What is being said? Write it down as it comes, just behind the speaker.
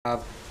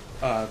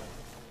uh,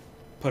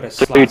 put a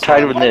So slot. you're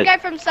tied with One Nid. guy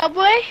from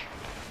Subway?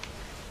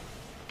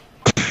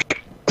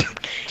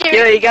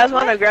 Yo, you guys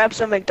want to grab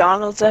some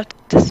McDonald's after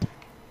this?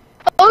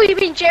 Oh, you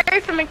mean Jerry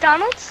from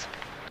McDonald's?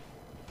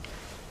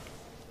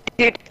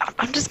 Dude,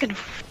 I'm just gonna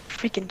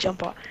freaking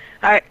jump off.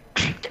 Alright,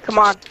 come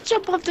on.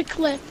 Jump off the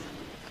cliff.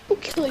 Go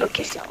kill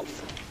Okay.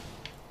 yourself.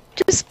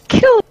 Just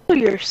kill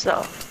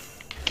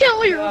yourself.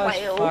 Kill your Just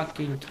whale.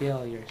 fucking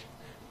kill yours.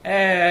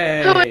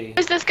 Hey! Who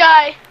is this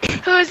guy?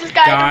 Who is this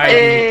guy? Guy,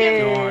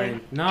 Hey.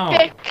 join. No,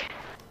 Pick.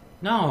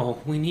 no,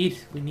 we need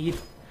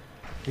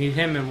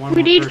him and one We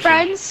more need person.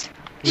 friends.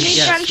 We need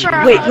Yes, friends we for do.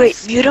 our Wait, hugs.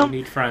 wait, mute We him.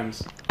 need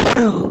friends.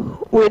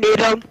 We need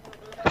him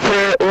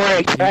for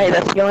work, right?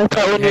 That's the only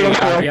part we need Hey, him do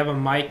for. you have a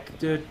mic,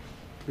 dude?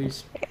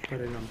 Please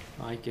put in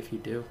a mic if you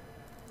do.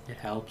 It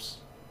helps.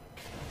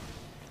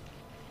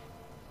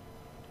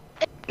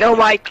 No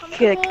mic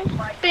kick.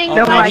 Bing, Oh,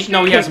 No no, mic.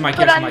 he has a mic.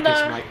 He Put has a on mic. He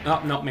has a the- mic.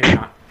 Oh, no, maybe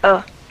not.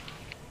 Oh.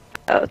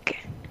 Okay.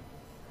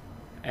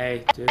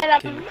 Hey, dude,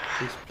 And, can you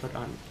please put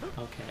on?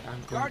 Okay,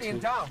 I'm going to.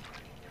 down.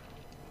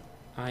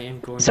 I am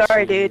going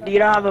Sorry, to. dude. You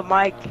don't have a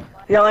mic.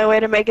 The only way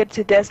to make it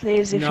to Destiny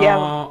is if you have.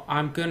 No,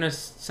 I'm gonna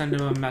send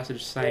him a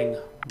message saying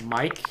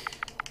Mike?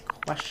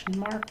 Question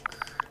mark?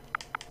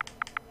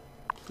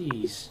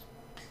 Please.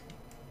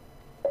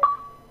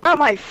 Not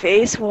my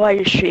face while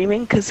you're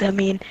streaming, cause I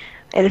mean,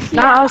 and if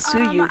not, I'll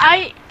sue you.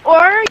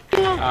 Or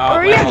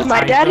you well,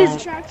 my I dad is-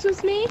 don't- tracks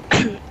with me.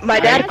 My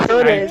dad I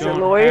Crota is a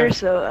don't lawyer, have-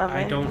 so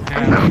I mean. don't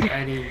have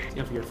any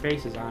of your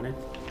faces on it.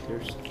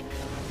 There's.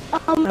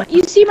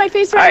 You see my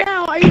face right Alright.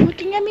 now. Are you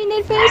looking at me,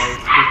 Nid face?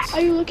 It's,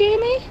 Are you looking at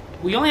me?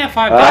 we only have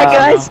 5 Bye, guys.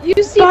 guys. now.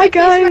 You see Bye, my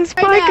guys. face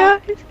right Bye, now.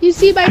 guys. You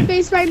see my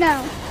face right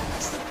now.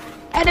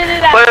 Edit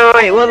it out.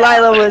 Wait. What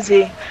Lila was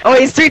he? Oh,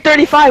 he's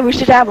 335. We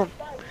should have him.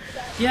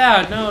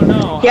 Yeah,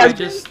 no. Yeah.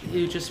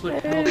 You just would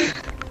help.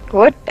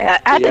 What?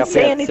 I didn't Yeah, say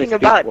we had anything 6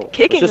 about people.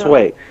 kicking Let's just him.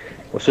 wait.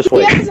 Let's just He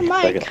wait. has a a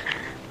mic. second.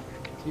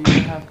 Do you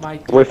have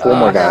Mike? Wait for one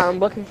more guy. I'm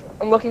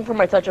looking for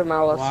my touch of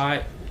malice.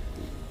 Why?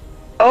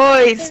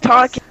 Oh, he's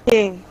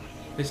talking.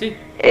 Is he?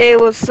 Hey,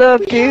 what's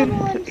up, dude?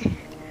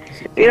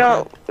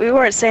 Yeah, We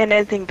weren't saying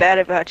anything bad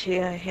about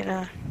you, you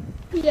know.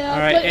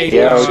 Alright, but hey, if you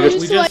yeah, choose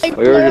we to, just- like,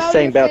 We were blur just out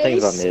saying your bad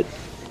things on face, Nid.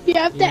 You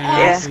have to Yeah,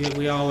 ask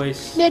we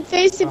always. Nid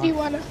face if you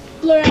want to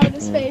blur out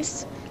his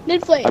face.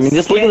 Nid face. I mean,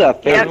 just look at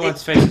that face. Yeah.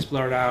 Everyone's face is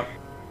blurred out.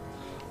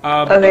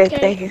 Okay, Okay.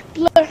 thank you.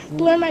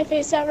 blur my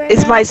face out right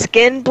Is now. my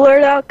skin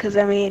blurred out? Cause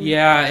I mean,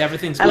 Yeah,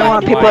 everything's I black don't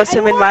want and people white.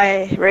 assuming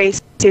my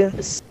race too.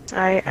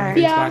 Alright.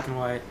 Everything's Yeah. black and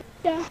white.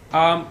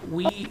 Yeah.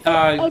 We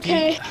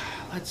Okay.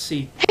 let's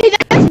see. Hey,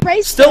 that's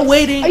racist. Still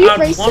waiting Are you on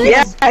racist? one.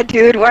 Yeah,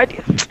 dude. Why?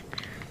 Did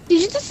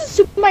you just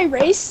assume my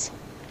race?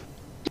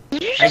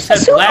 Did you I just said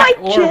assume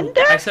black my or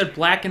gender? I said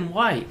black and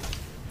white.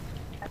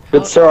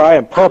 Good sir, I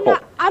am purple.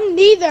 I'm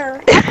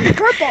neither. I'm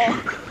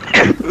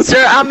purple.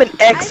 Sir, I'm an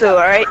EXO,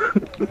 alright?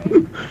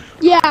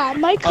 Yeah,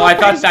 my color Oh, I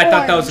thought is that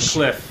was a orange.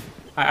 cliff.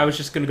 I was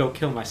just gonna go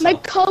kill My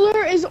myself.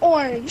 color is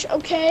orange,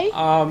 okay?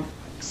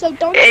 So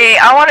don't. Hey,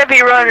 I want to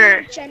be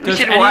runner. Gender. Does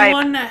should wipe.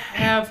 anyone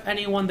have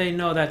anyone they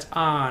know that's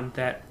on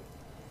that?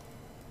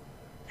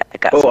 I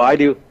got Oh, I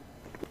do.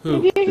 Who?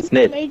 Maybe I It's can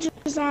Nid.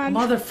 Majors on.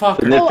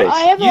 Motherfucker. Nid Oh, face. I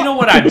have You a know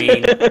what I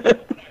mean.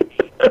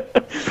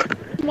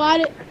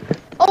 what?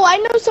 Oh, I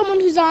know someone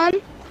who's on.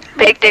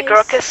 Big Dick Face.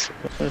 Ruckus.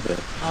 Okay.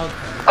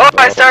 Oh,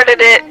 I started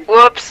it.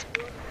 Whoops.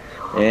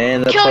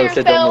 And the Kill post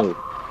said yourself. don't move.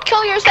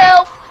 Kill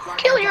yourself.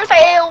 Kill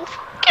yourself.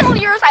 Kill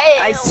yourself.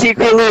 I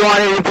secretly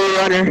wanted to be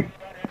runner.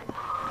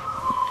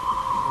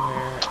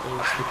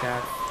 Where is the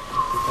guy?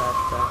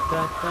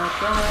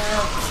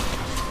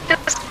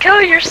 Just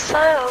kill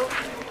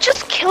yourself.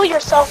 Just kill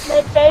yourself,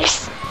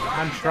 Midface.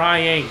 I'm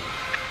trying.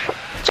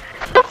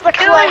 Off the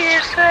Kill cliff.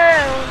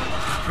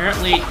 yourself.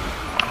 Apparently,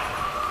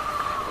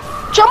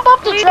 Jump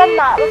off the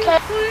dreadnought, okay?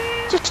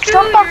 Just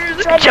jump off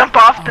the dreadnought. Jump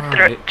off the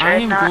alright, I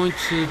am dreadnought. going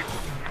to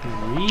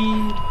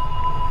read.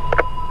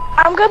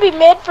 I'm gonna be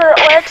mid for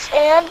Oryx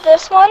and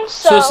this one,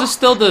 so. So is this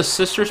still the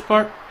sisters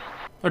part?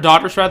 Or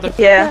daughters, rather?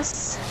 Yeah.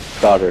 Yes.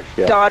 Daughters,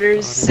 yeah.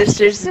 Daughters,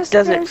 sisters,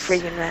 doesn't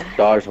Sisters. freaking matter.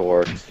 Daughters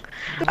works.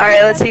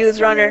 Alright, let's see who's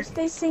runner.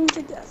 They sing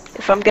to death.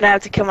 If I'm gonna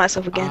have to kill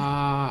myself again.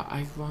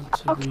 I want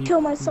to I'll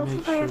kill myself make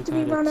if I have sure to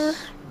be that runner.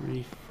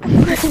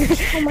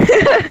 it's Oh my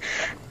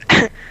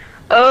god.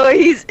 Oh,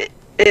 he's.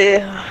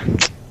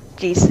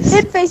 Jesus.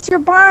 Midface, your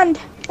bond.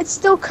 It's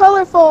still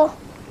colorful.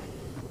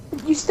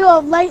 You still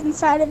have light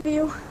inside of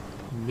you.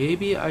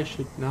 Maybe I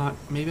should not.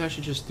 Maybe I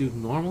should just do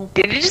normal.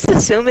 Did you just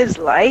assume his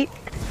light?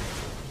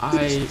 Did you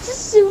I just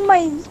assume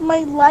my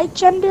light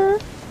gender?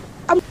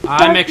 I'm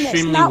I'm darkness,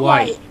 extremely not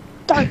white. light.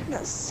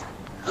 Darkness.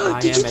 I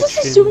Did you am just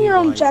assume extremely your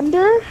own white.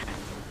 gender?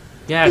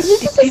 Yes, Did you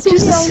just Did you assume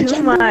just your own assume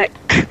gender? my?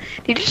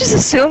 Did you just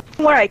assume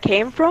where I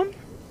came from?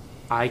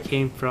 I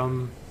came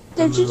from.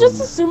 the Did you just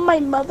moon. assume my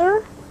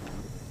mother?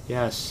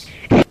 Yes.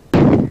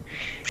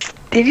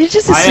 Did you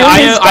just assume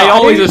his I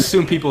always daughters?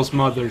 assume people's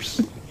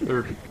mothers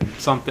or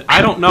something.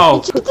 I don't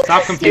know.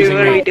 Stop Dude, confusing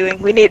what are we me.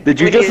 doing? We need. Did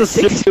you we need just a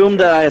six- assume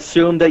that I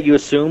assumed that you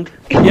assumed?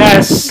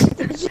 Yes.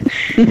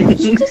 Did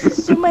you just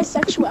assume my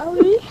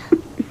sexuality?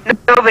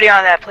 Nobody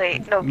on that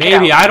plate. No.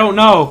 Maybe, I don't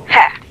know.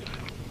 Ha.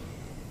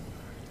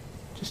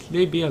 Just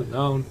leave me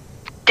alone.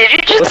 Did you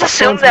just What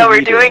assume sounds that we're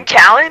like you doing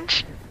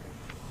challenge?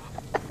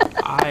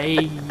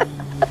 I...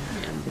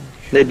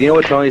 Hey, do you know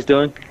what Tony's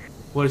doing?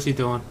 What is he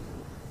doing?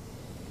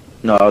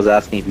 No, I was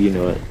asking if you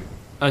knew it.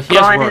 He has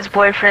Calling work. his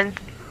boyfriend.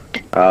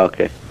 Oh,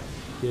 okay.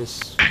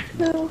 Yes.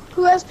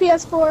 Who has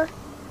PS4?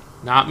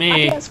 Not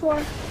me.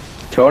 PS4.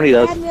 Tony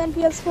does. Add me on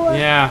PS4.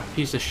 Yeah,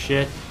 piece of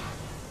shit.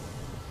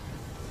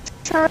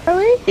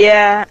 Charlie?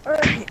 Yeah, Or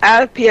I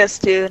have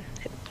PS2.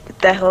 If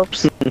that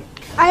helps.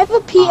 I have a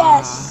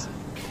PS.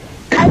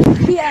 I have a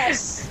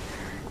PS.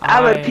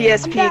 I'm a I-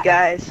 PSP,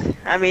 guys.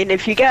 I mean,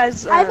 if you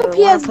guys I have a want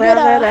PS to play on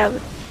Vita. that, I have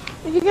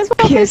If you guys want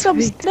to play some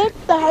PSP.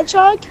 Sonic the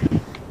Hedgehog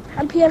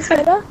on PS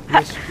Vita,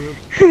 This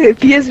group,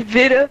 PS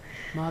Vita.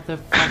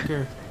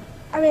 motherfucker.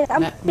 I mean,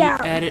 I'm Let me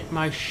down. edit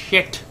my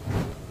shit.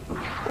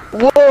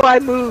 Whoa, I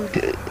moved.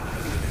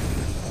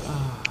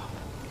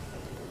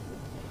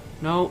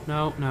 No,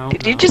 no, no.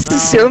 Did you no, just no.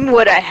 assume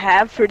what I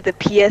have for the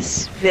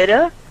PS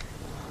Vita?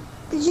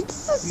 Did you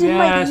just assume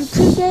Yes.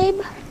 my YouTube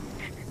name?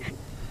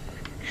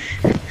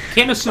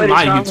 Can't assume What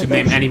is my wrong YouTube with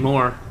name this?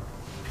 anymore.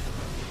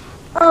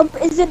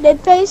 Is it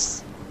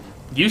Nidface?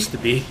 Used to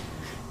be.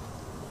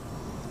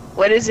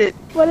 What is it?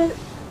 What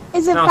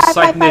is it? No, Five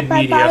Psych five Mid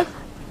five Media. five five?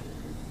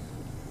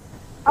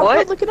 I'll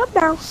What? go look it up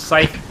now.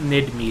 Scythe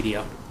Nid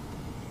Media.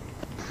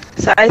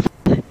 Scythe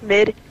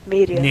Mid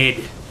Media.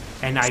 Nid.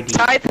 N-I-D.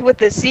 Scythe with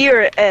a C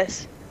or a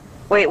S?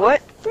 Wait,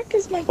 what? Frick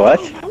is my What?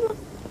 phone?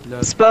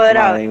 Look, Spell it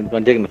Come on, out. I'm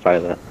gonna dignify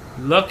that.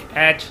 look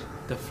at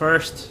the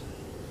first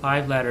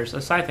 5 letters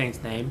of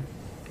Scythe's name.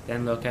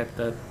 Then look at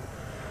the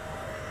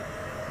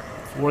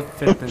 4th,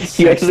 5th, and You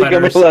 6th actually got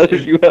letters. the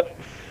letters you have.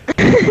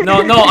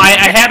 No,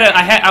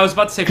 I was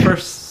about to say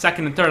first,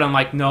 second, and third. I'm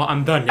like, no,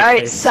 I'm done.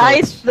 Alright, So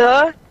it's- Scythe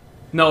the...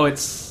 No,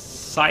 it's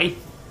Scythe.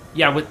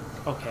 Yeah, with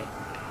okay.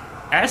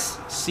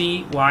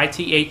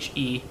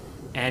 SCYTHENID.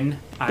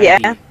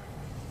 Yeah.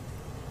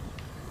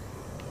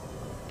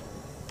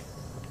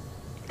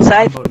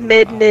 Scythe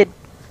Mid.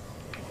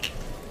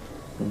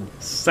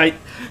 Scythe.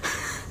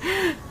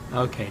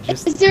 Okay,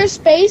 just Is there a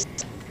space?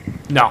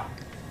 no.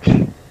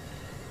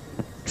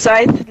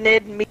 Scythe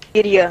Mid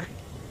Media.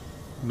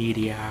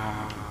 Media.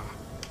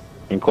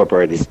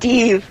 Incorporated.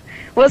 Steve.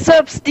 What's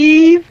up,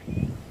 Steve?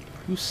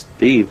 Who's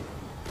Steve.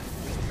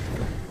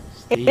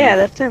 Steve? Yeah,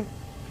 that's him.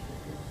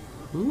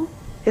 Who?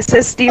 It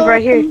says Steve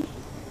right here.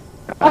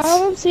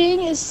 All I'm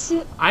seeing is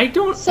I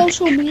don't.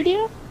 social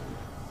media.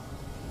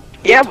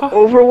 Yeah,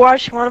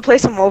 Overwatch. You want to play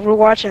some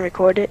Overwatch and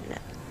record it?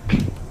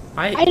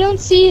 I don't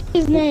see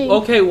his name.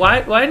 Okay, why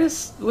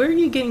does where are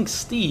you getting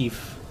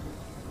Steve?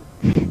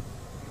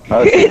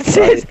 Oh, It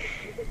says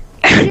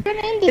Your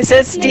name it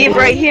says Steve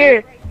right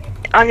here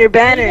on your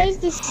banner. Where's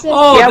the sim-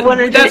 Oh, You have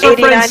that's our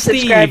 189 friend Steve.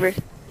 subscribers.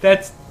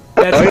 That's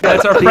Oh, yeah,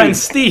 that's our Steve. friend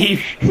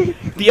Steve,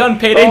 the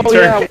unpaid Oh, intern.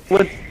 yeah.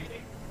 What?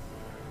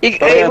 You,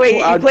 Oh, hey, yeah, wait,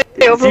 you play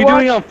so you're doing it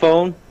Overwatch? on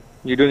phone?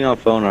 You're doing it on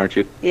phone, aren't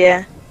you?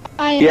 Yeah.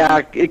 I am.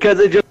 Yeah, because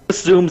it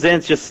just zooms in.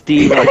 It's just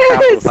Steve, like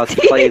half of us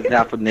Steve. plays,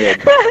 half of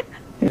Nid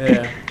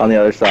Yeah. on the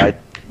other side.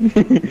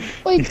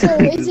 Wait, so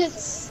is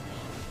it?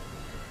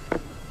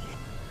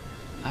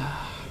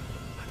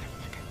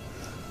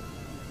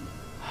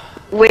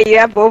 Wait, you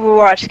have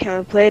Overwatch? Can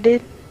we play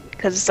it?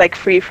 Cause it's like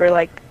free for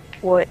like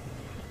what?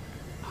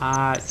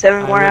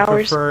 7 more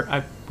hours?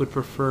 I would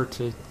prefer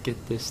to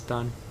get this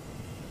done.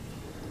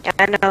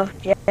 I know.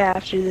 Yeah,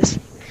 after this.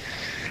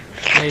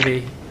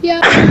 Maybe.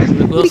 Yeah,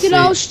 We'll we could see.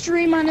 all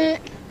stream on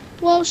it.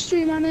 We'll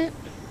stream on it.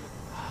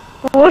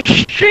 We'll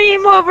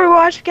stream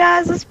Overwatch,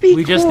 guys. Let's be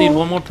We cool. just need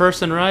one more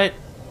person, right?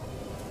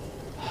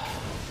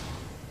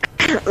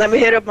 Let me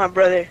hit up my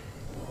brother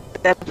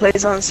that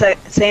plays on the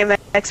same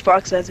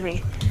Xbox as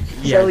me.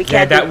 Yeah, we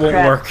can't that do won't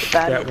crap work.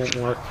 about That it. won't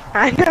work.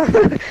 I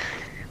know.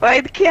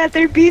 Why can't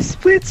there be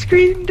split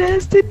screen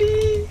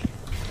Destiny?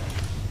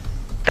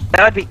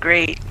 That would be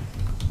great.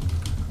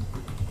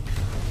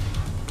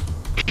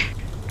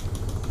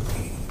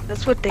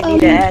 That's what they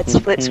need to add,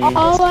 split screen.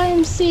 All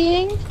I'm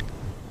seeing.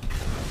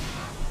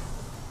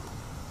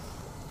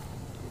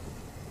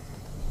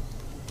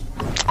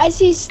 I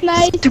see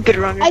Snipe. Stupid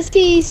runner. I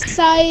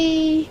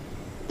see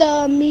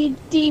the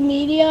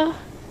media.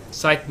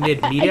 Scythe Nid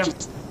I Media?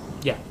 just-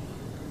 Yeah.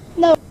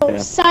 No, Yeah.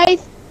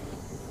 Scythe.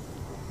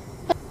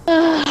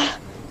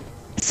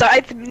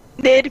 Scythe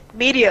Mid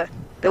Media.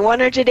 The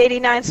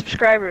 189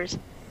 subscribers.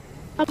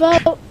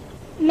 About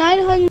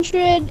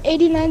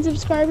 989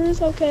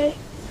 subscribers. Okay.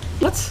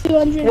 What?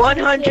 200.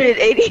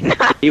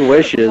 189. He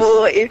wishes.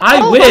 Well, if-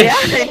 I oh, wish. Yeah,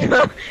 I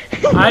know.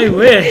 I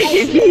wish.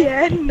 If he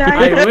had I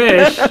 9.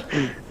 wish.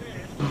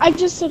 I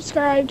just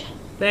subscribed.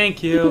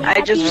 Thank you.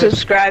 I just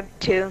subscribed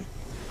too.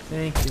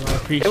 Thank you. I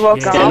appreciate You're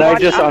welcome. it. And I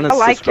just I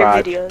like your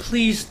unsubscribed. videos.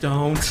 Please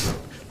don't.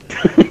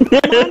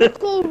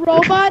 Uncle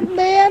Robot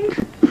Man.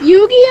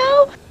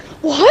 Yu-Gi-Oh?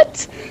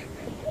 What?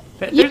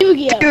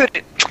 Yu-Gi-Oh.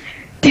 Dude,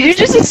 did you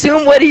just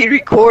assume what he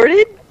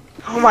recorded?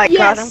 Oh my god,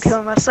 Yes. I'm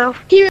killing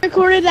myself. He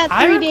recorded that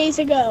I- 3 days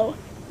ago.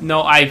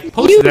 No, I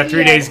posted that 3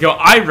 Yu-Gi-Oh. days ago.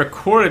 I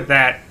recorded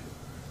that.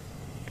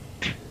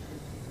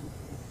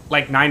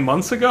 like 9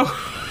 months ago.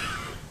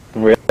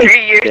 Really?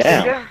 3 years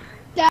Damn. ago.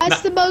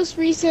 That's the most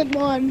recent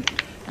one.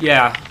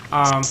 Yeah.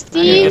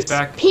 Steve's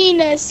back.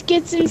 penis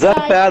gets Is inside.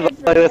 that bad?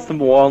 Like, that's the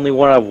only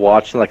one I've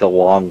watched in like a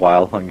long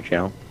while on your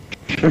channel.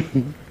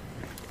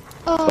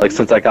 Like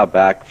since I got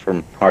back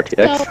from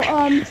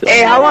RTX. So,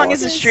 Hey, how long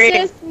is the stream?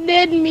 Sith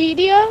Mid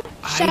Media.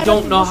 I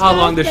don't know how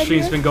long the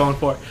stream's been going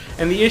for,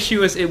 and the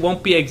issue is it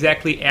won't be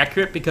exactly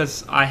accurate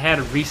because I had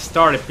to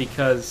restart it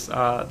because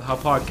the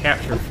Hauppauge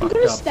capture I'm fucked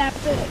gonna up. snap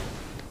it.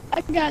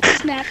 I gotta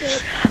snap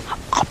it.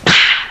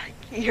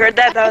 You heard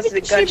that? That was the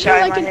I've been streaming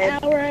gunshot in like my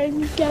head. an hour,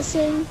 I'm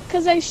guessing,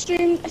 because I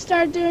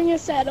started doing a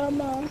set on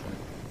the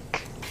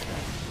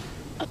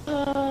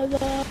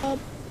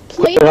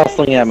play. They're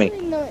hustling at me.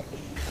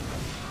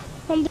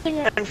 Something.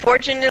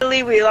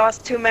 Unfortunately, we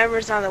lost 2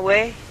 members on the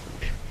way.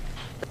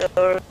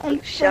 So,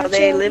 shall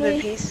they live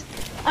in peace?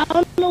 I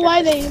don't know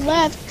why they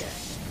left.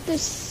 They're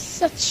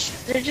such.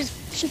 They're just.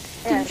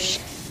 Yeah. Douche.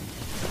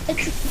 I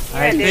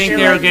Yeah, think they're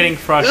they're like, getting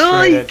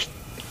frustrated.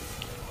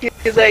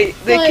 Because they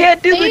Like,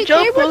 can't do they the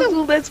jump were the-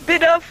 puzzle that's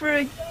been up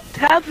for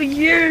half a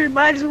year.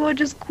 Might as well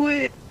just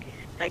quit.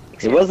 Like,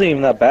 It wasn't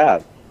even that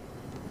bad.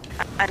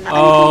 I know.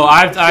 Oh,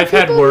 I've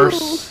had People-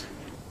 worse.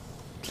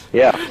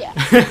 Yeah.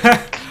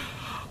 Yeah.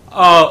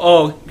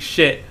 Oh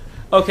shit.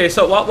 Okay,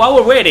 so while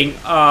we're waiting,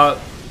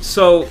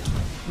 so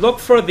look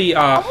for the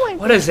waiting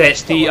what for is it?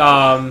 the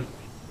The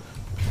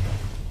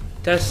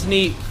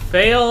Destiny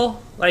fail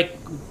like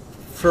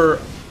for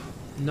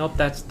nope,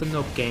 that's the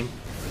Nope game.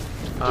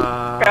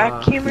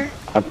 Crack humor?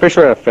 I'm pretty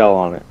sure I fell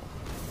on it.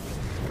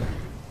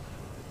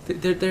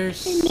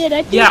 There's Ned,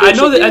 I think yeah, we I know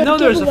should that do I know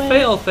there's a giveaway.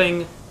 fail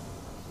thing.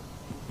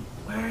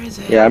 Where is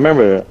it? Yeah, I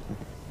remember it.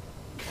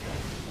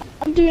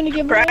 I'm doing a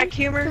giveaway. Crack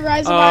humor?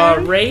 Rise of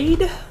Iron.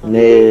 Raid.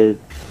 Ned.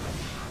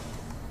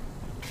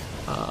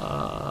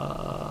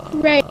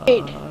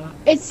 Raid.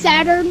 It's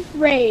Saturn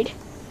Raid.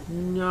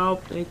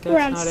 Nope, that's We're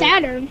on not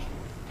Saturn.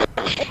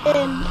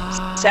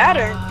 And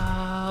Saturn?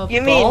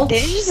 You mean, Vault?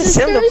 did you just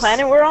assume the Sisters?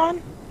 planet we're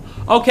on?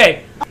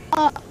 Okay.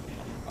 Uh,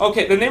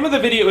 Okay, the name of the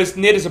video is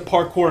Nid is a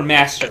parkour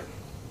master.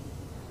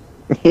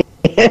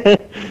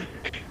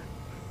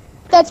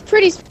 that's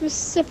pretty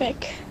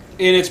specific.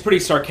 And it's pretty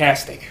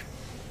sarcastic.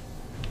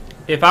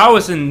 If I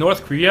was in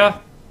North Korea,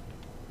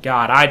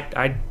 God,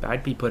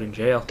 I'd be put in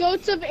jail.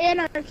 Goats of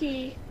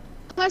Anarchy.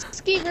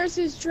 Husky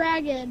versus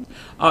Dragon.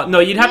 No,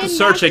 you'd have to Nid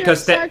search it Master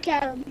because of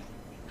Sarcasm.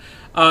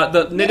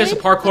 the Nid is a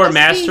Nid parkour Husky's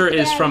master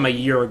is daddy. from a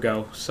year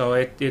ago, so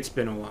it's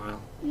been a while.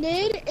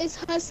 Nid is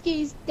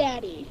Husky's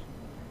daddy.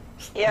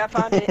 Yeah, I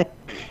found it.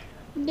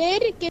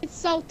 Nid gets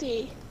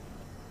salty.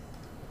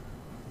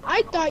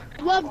 I thought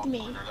you loved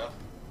me.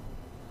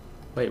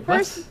 Wait, what?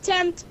 First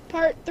attempt,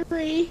 part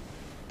 3.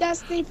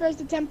 Destiny first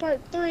attempt,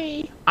 part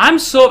 3. I'm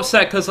so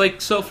upset because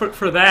like so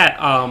for that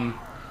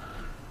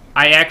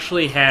I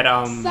actually had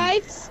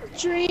Scythe's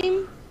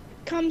dream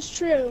comes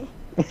true.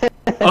 oh,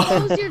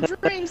 What was your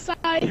dream,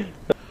 Scythe?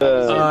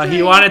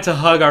 he wanted to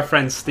hug our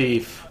friend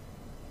Steve.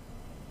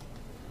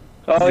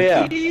 Oh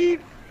yeah.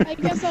 I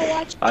guess I'll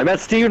watch. I met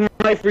Steven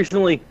Knife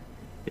recently.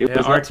 It Yeah,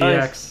 was RTX.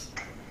 nice.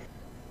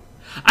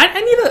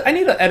 I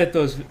need to edit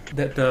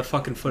the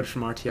fucking footage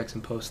from RTX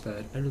and post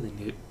that. I really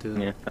need to.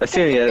 Yeah. I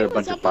seen he had a It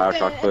was bunch of up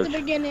at Bioshock the footage.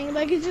 beginning.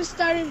 Like, it just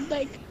started,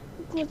 like,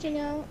 glitching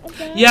out.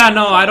 Okay? Yeah,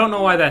 no, I don't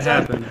know why that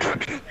happened.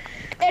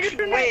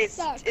 Internet Wait,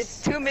 sucks.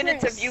 it's 2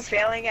 minutes of you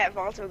failing at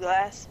Vault of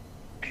Glass.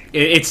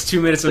 It's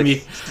 2 minutes of me.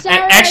 Sorry,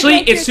 And actually, I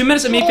broke it's 2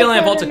 minutes of me your failing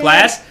at Vault of internet.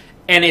 Glass,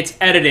 and it's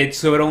edited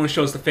so it only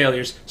shows the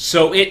failures.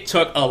 So it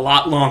took a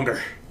lot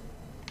longer.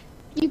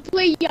 You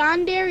play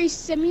Yandere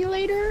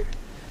Simulator?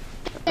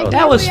 Oh, Like,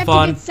 that was where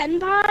fun. You have to get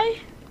Senpai,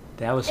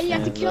 That was and you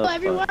have to fun. kill that was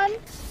everyone,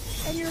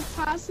 and you're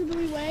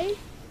possibly way.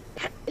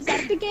 Is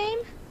that the game?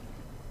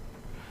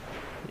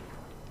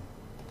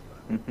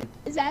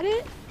 Is that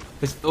it?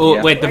 Oh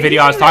Yeah. wait, the Are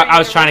video you I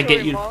was doing trying to get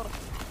inventory you. vault?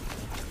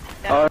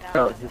 Oh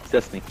No, no, it's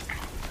Destiny.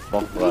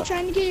 Well, Are you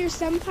trying to get your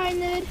Senpai,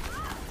 Ned?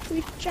 Are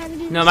you trying to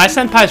get No, your my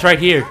senpai's right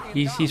here.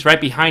 He's right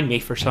behind me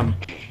for some.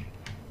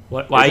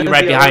 What? Why are Isn't you it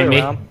right the other behind way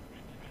me? around?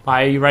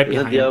 Why are you right Isn't it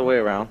behind the other me? way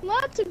around?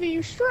 Not to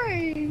be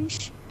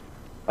strange.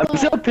 I'm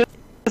still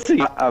pissed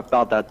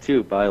about that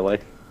too, by the way.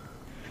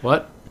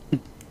 What?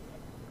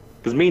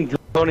 Because me and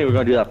Tony were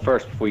gonna do that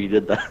first before you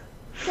did that.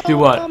 So, Do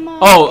what? if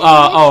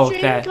Oh,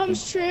 dream that.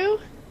 comes true.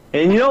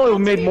 And you know it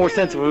would make more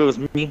sense if it was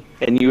me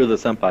and you were the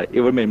senpai.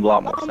 It would have made a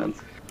lot more sense.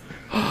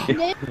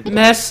 Ned,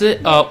 Mess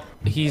it up.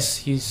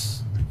 He's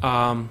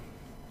had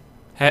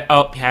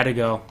to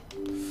go.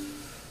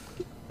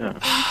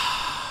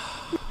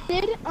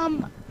 Ned,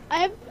 I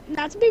have,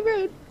 not to be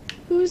rude,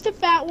 who's the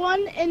fat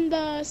one in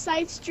the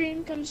Scythe's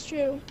dream comes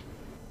true?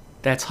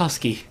 That's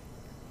Husky.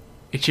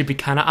 It should be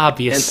kind of And it's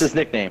obvious. his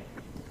nickname.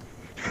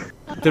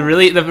 The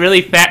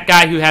really fat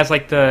guy who has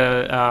like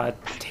the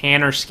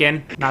tanner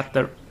skin, not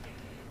the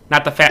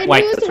fat And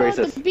white. who's the one That's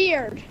with racist. the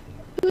beard?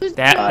 Who's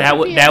That the one that with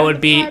would the that beard would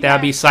with be the that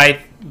would be far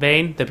Scythe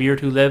Vane, the beard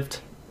who lived.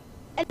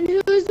 back? And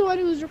who's the one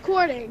who's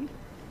recording?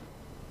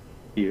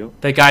 You.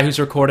 The guy who's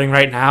recording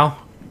right now.